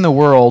place in the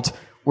world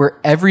where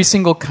every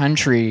single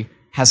country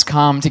has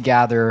come to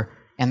gather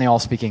and they all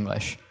speak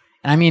English.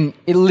 And I mean,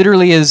 it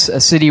literally is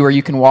a city where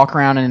you can walk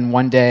around and in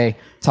one day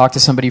talk to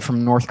somebody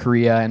from North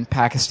Korea and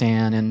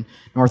Pakistan and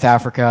North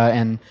Africa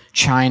and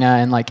China,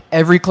 and like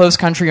every close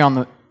country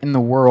in the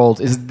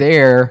world is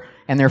there,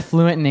 and they're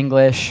fluent in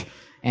English,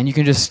 and you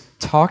can just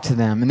talk to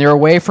them. And they're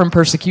away from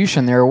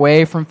persecution. They're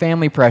away from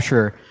family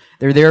pressure.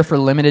 They're there for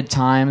limited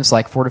times,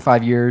 like 4 to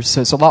 5 years.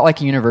 So it's a lot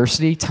like a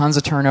university, tons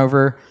of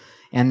turnover.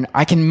 And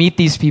I can meet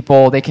these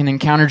people. They can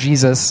encounter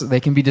Jesus. They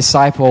can be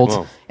discipled.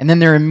 Whoa. And then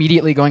they're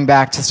immediately going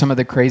back to some of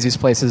the craziest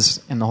places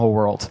in the whole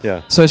world.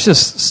 Yeah. So it's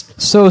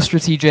just so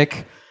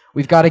strategic.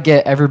 We've got to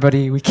get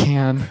everybody we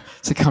can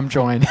to come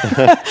join.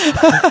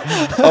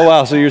 Oh,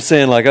 wow. So you're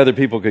saying like other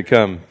people could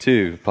come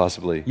too,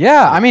 possibly.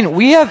 Yeah. I mean,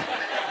 we have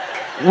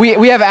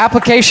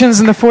applications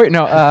in the foyer.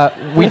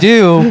 No, we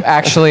do,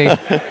 actually.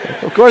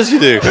 Of course you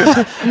do.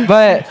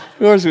 But of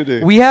course we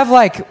do. We have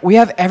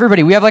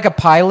everybody. We have like a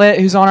pilot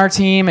who's on our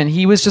team, and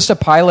he was just a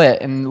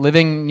pilot and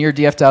living near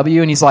DFW,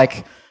 and he's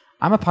like,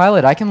 I'm a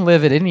pilot. I can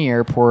live at any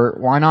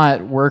airport. Why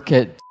not work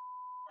at...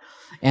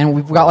 And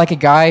we've got like a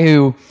guy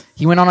who,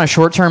 he went on a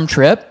short-term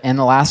trip, and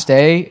the last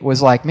day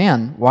was like,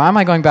 man, why am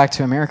I going back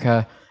to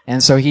America?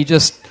 And so he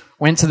just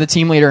went to the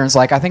team leader and was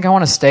like, I think I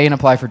want to stay and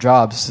apply for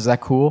jobs. Is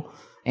that cool?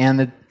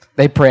 And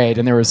they prayed,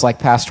 and there was like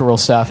pastoral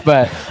stuff.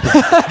 But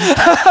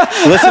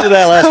listen to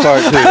that last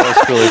part too.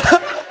 That's really.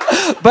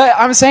 But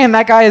I'm saying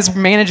that guy is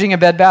managing a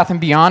Bed Bath &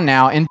 Beyond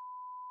now, and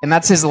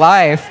that's his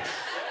life.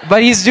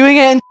 But he's doing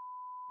it, and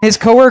his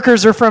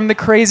coworkers are from the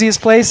craziest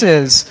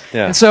places.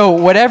 Yeah. And so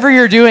whatever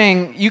you're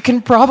doing, you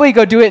can probably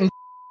go do it and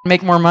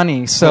make more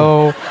money.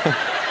 So.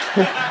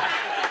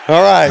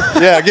 All right.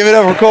 Yeah, give it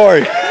up for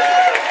Corey.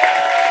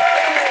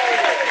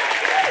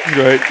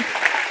 Great.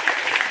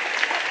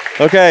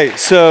 Okay,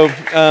 so,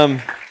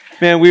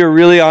 man, we are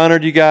really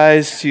honored, you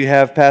guys, to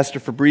have Pastor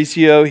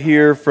Fabricio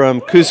here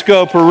from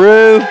Cusco,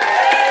 Peru.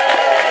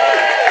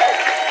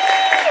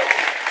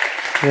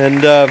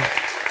 And,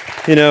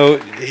 you know,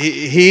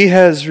 he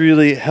has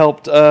really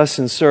helped us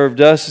and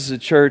served us as a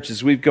church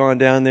as we've gone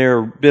down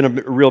there, been a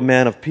real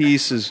man of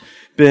peace, has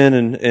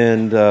been,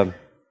 and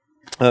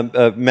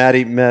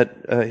Maddie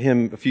met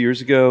him a few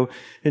years ago,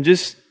 and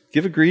just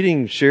give a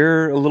greeting,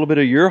 share a little bit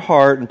of your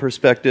heart and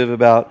perspective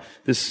about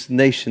this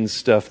nation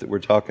stuff that we're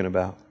talking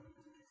about.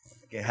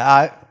 Okay,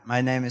 hi,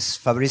 my name is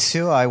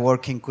Fabricio. I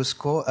work in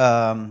Cusco.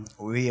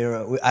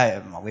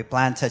 We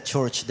planted a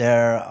church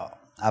there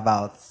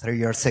about 3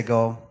 years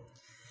ago.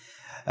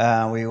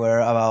 We were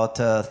about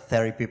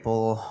 30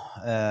 people,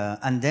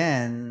 and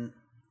then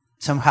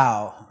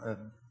somehow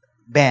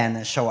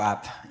Ben showed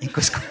up in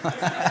Cusco.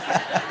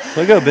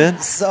 There you go, Ben.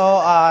 So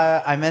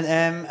I met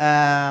him.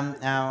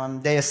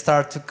 They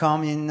start to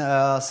come in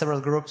several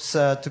groups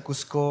to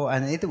Cusco,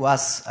 and it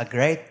was a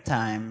great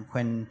time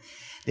when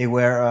they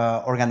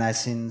were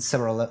organizing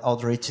several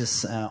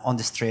outreaches on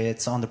the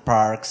streets, on the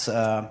parks,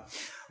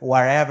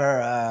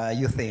 wherever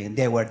you think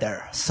they were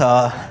there.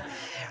 So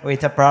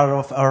with a part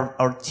of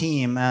our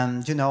team,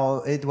 and you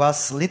know, it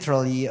was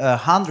literally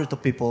 100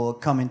 of people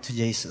coming to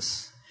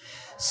Jesus.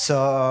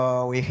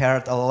 So we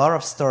heard a lot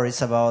of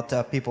stories about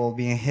people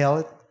being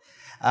healed.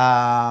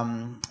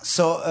 Well,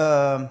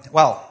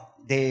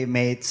 they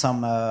made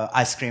some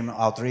ice cream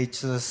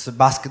outreaches,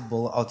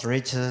 basketball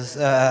outreaches,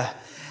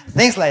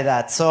 things like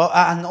that. So,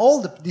 and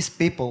all these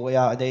people,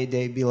 they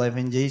believe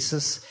in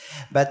Jesus.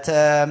 But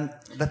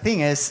the thing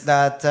is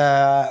that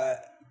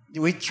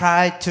we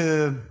try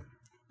to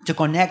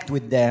connect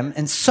with them,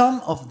 and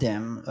some of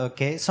them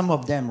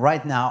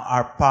right now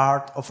are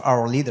part of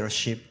our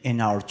leadership in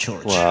our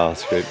church. Wow,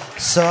 that's great.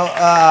 So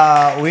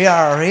we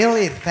are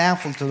really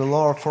thankful to the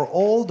Lord for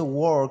all the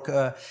work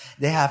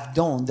they have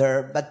done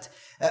there. But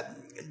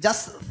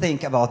just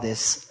think about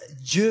this.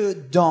 You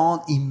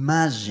cannot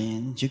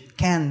imagine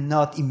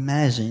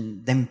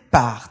the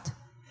impact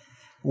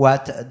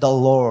what the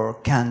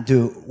Lord can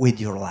do with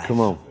your life.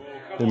 Come on.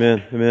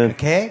 Amen. Amen.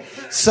 Okay?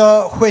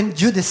 So when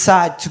you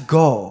decide to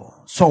go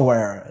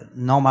somewhere,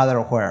 no matter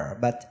where,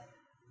 but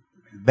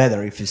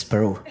better if it's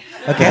Peru.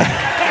 Okay?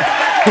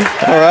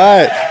 All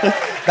right.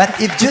 But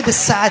if you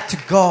decide to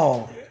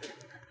go,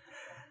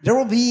 there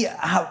will be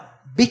a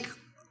big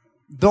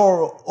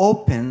door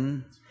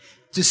open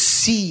to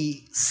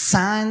see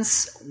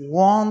signs,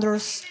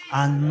 wonders,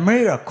 and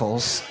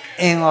miracles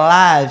in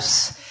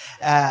lives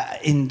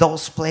in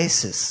those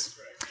places.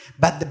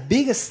 But the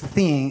biggest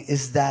thing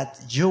is that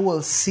you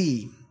will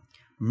see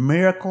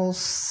miracles,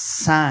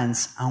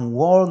 signs, and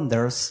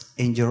wonders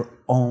in your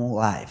own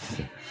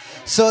life.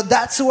 So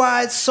that's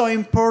why it's so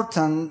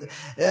important,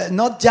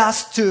 not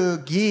just to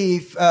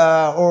give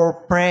or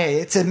pray.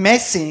 It's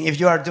amazing if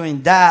you are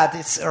doing that.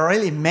 It's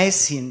really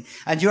amazing.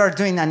 And you are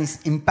doing an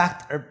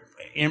impact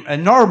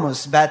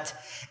enormous. But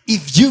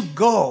if you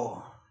go,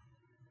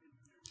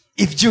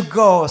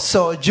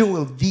 so you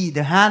will be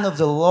the hand of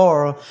the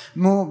Lord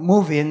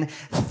moving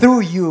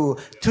through you,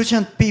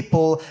 touching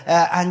people,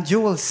 and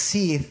you will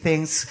see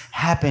things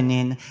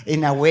happening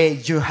in a way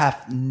you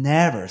have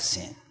never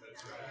seen.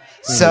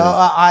 So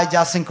I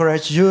just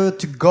encourage you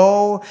to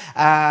go.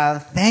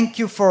 Thank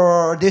you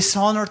for this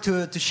honor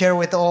to share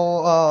with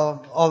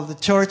all the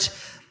church,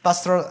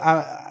 Pastor.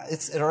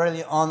 It's a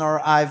really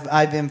honor.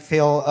 I've been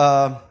feel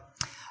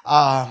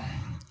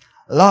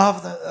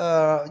loved.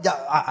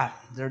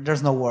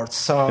 There's no words.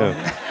 So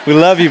we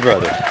love you,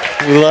 brother.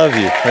 We love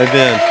you.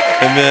 Amen.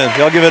 Amen.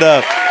 Y'all give it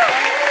up.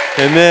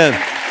 Amen.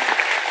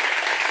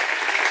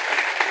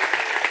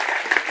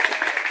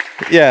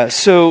 Yeah.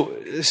 So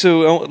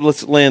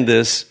let's land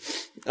this.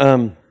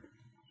 There's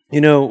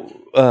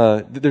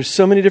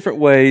so many different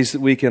ways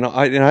that we can.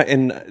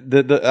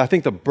 I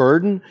think the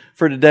burden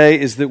for today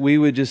is that we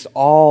would just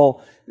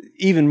all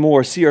even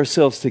more see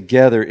ourselves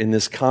together in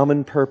this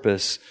common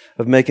purpose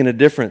of making a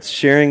difference,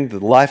 sharing the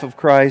life of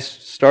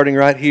Christ, starting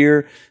right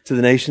here to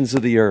the nations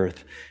of the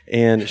earth,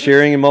 and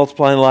sharing and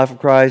multiplying the life of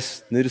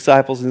Christ, new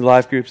disciples, new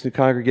life groups, new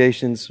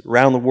congregations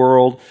around the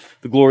world,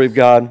 the glory of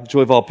God,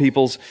 joy of all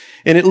peoples.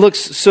 And it looks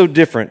so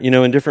different,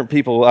 in different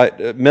people.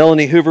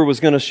 Melanie Hoover was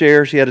going to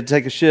share. She had to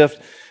take a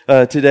shift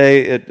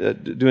today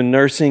at doing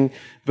nursing.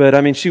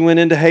 But, she went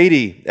into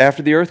Haiti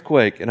after the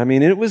earthquake. And,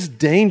 it was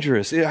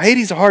dangerous.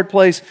 Haiti's a hard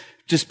place,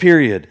 just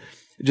period.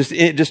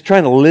 Just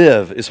trying to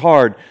live is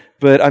hard.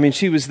 But,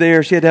 she was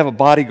there. She had to have a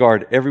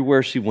bodyguard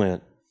everywhere she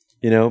went,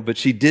 But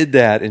she did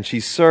that, and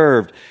she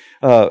served.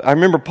 I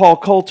remember Paul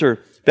Coulter,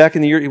 back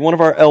in the year, one of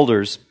our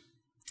elders,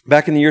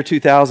 back in the year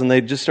 2000,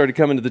 they just started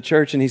coming to the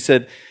church, and he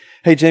said,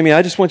 "Hey, Jamie,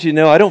 I just want you to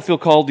know, I don't feel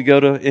called to go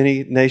to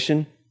any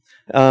nation,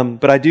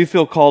 but I do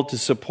feel called to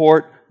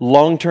support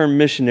long-term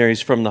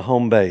missionaries from the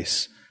home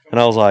base." And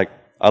I was like,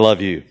 I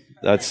love you.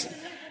 That's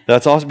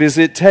awesome, because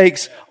it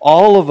takes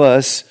all of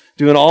us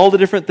doing all the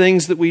different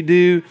things that we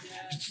do,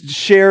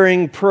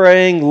 sharing,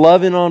 praying,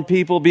 loving on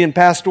people, being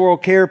pastoral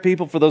care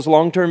people for those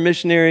long-term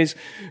missionaries,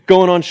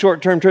 going on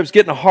short-term trips,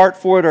 getting a heart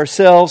for it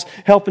ourselves,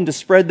 helping to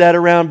spread that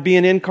around,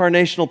 being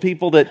incarnational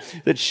people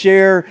that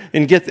share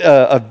and get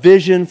a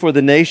vision for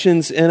the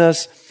nations in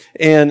us.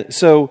 And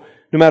so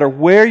no matter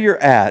where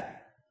you're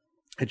at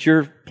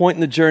your point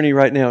in the journey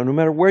right now, no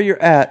matter where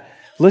you're at,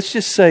 let's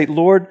just say,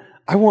 Lord,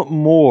 I want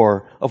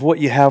more of what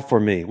you have for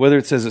me, whether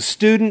it's as a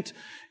student,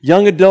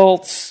 young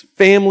adults,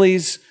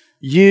 families,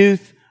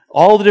 youth,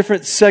 all the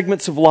different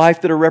segments of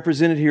life that are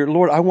represented here.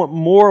 Lord, I want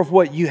more of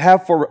what you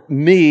have for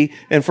me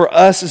and for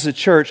us as a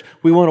church.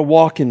 We want to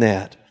walk in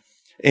that.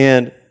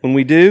 And when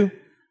we do,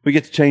 we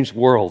get to change the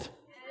world.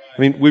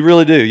 We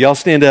really do. Y'all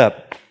stand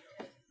up.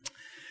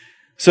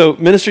 So,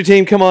 ministry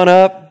team, come on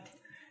up.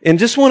 And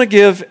just want to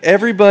give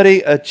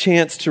everybody a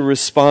chance to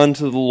respond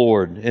to the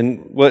Lord.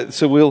 And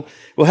so we'll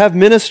have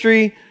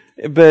ministry,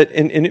 but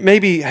and it may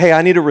be, hey,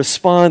 I need to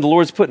respond. The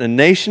Lord's putting a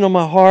nation on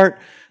my heart.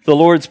 The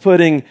Lord's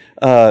putting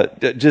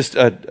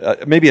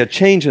maybe a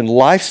change in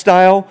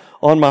lifestyle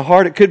on my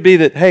heart. It could be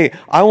that, hey,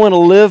 I want to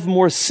live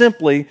more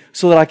simply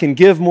so that I can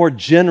give more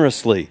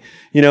generously.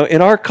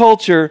 In our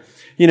culture,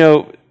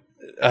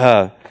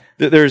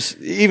 there's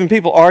even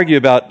people argue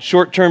about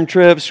short-term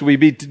trips. Should we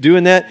be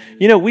doing that?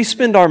 We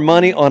spend our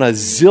money on a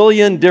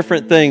zillion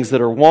different things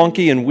that are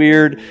wonky and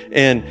weird.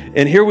 And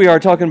here we are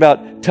talking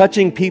about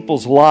touching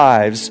people's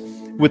lives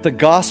with the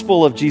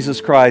gospel of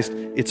Jesus Christ.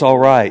 It's all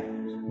right.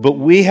 But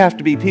we have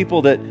to be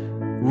people that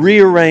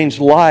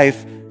rearrange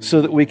life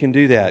so that we can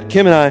do that.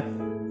 Kim and I,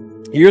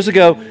 years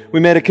ago,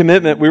 we made a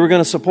commitment. We were going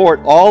to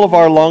support all of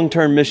our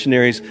long-term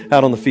missionaries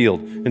out on the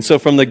field. And so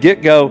from the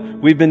get-go,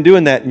 we've been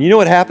doing that. And you know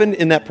what happened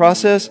in that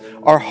process?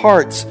 Our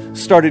hearts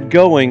started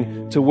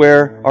going to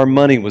where our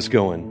money was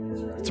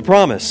going. It's a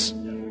promise.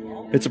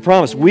 It's a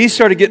promise. We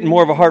started getting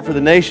more of a heart for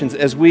the nations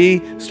as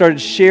we started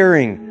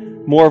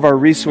sharing more of our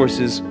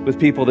resources with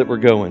people that were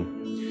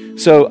going.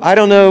 So I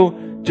don't know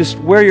just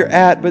where you're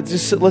at, but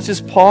let's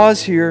just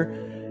pause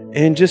here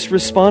and just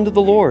respond to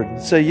the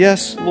Lord. Say,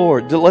 yes,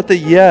 Lord. Let the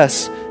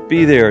yes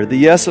be there. The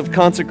yes of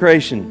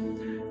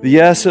consecration. The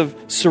yes of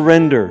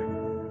surrender.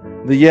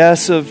 The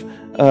yes of,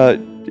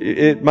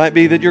 it might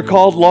be that you're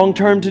called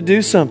long-term to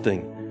do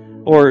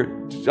something. Or,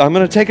 I'm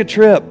going to take a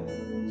trip.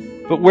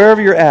 But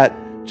wherever you're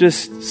at,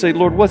 just say,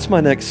 Lord, what's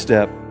my next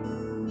step?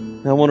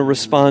 And I want to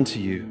respond to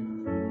you.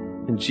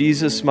 In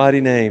Jesus' mighty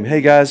name.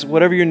 Hey guys,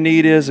 whatever your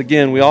need is,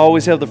 again, we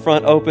always have the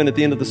front open at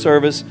the end of the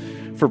service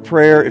for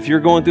prayer. If you're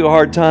going through a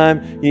hard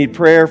time, you need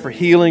prayer for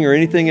healing or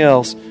anything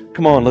else,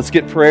 come on, let's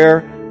get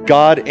prayer.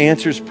 God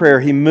answers prayer.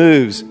 He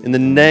moves in the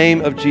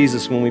name of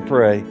Jesus when we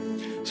pray.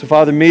 So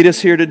Father, meet us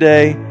here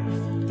today.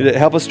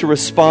 Help us to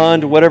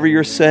respond to whatever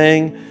you're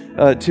saying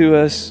to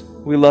us.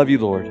 We love you,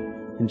 Lord.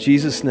 In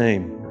Jesus'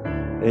 name,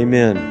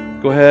 amen.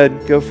 Go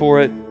ahead, go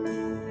for it.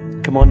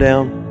 Come on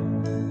down.